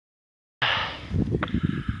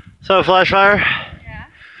So, Flashfire, Yeah.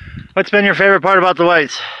 what's been your favorite part about the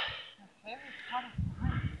Whites? My favorite part of the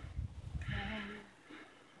hike.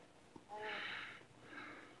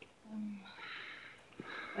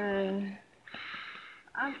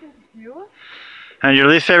 I think the view. And your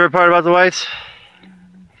least favorite part about the Whites?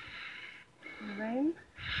 The rain.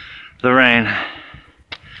 The rain.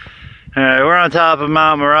 Alright, we're on top of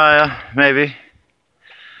Mount Moriah, maybe.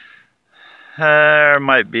 There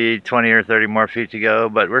might be 20 or 30 more feet to go,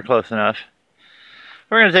 but we're close enough.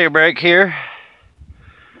 We're going to take a break here.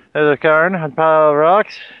 There's a cairn, a pile of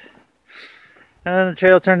rocks. And the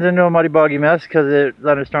trail turns into a muddy, boggy mess because it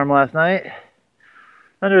thunderstormed last night.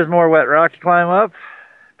 Then there's more wet rock to climb up.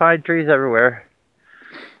 Pine trees everywhere.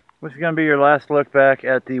 This is going to be your last look back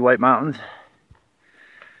at the White Mountains,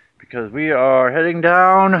 because we are heading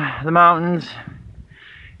down the mountains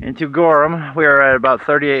into Gorham. We are at about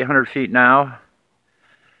 3,800 feet now,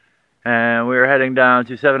 and we are heading down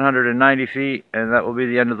to 790 feet, and that will be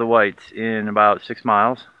the end of the Whites in about 6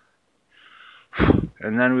 miles.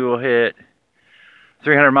 And then we will hit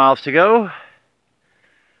 300 miles to go.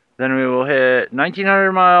 Then we will hit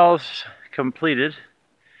 1,900 miles completed.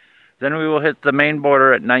 Then we will hit the main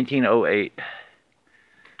border at 1908.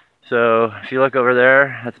 So if you look over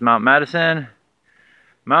there, that's Mount Madison,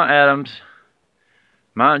 Mount Adams,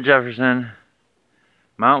 Mount Jefferson,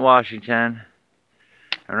 Mount Washington,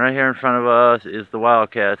 and right here in front of us is the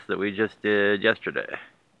Wildcats that we just did yesterday.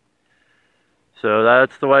 So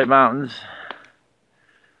that's the White Mountains.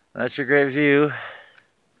 That's your great view.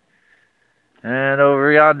 And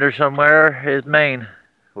over yonder somewhere is Maine,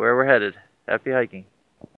 where we're headed. Happy hiking.